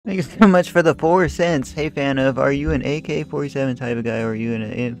Thank you so much for the 4 cents. Hey, Fanof, are you an AK47 type of guy, or are you an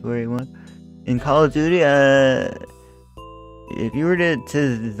M4A1? In Call of Duty, if you were to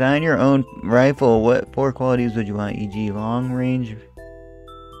design your own rifle, what 4 qualities would you want? E.g., long range?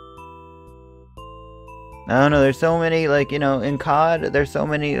 I don't know, there's so many, like, you know, in COD, there's so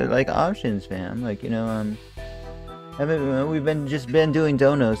many, like, options, fam. Like, you know, we've been doing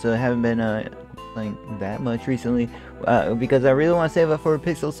donos, so I haven't been, playing that much recently, because I really want to save up for a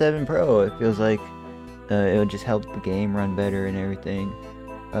Pixel 7 Pro. It feels like, it would just help the game run better and everything.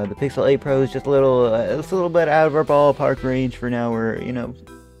 The Pixel 8 Pro is just it's a little bit out of our ballpark range for now. We're, you know,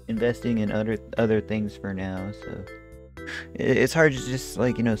 investing in other things for now, so it's hard to just,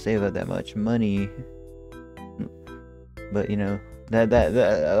 like, you know, save up that much money. But, you know, that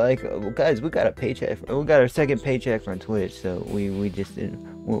like, guys, we got a paycheck. We got our second paycheck from Twitch, so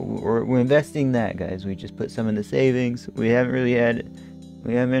we're investing that, guys. We just put some in the savings. We haven't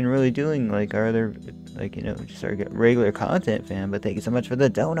been really doing, like, our other, like, you know, just our regular content, fam. But thank you so much for the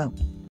dono.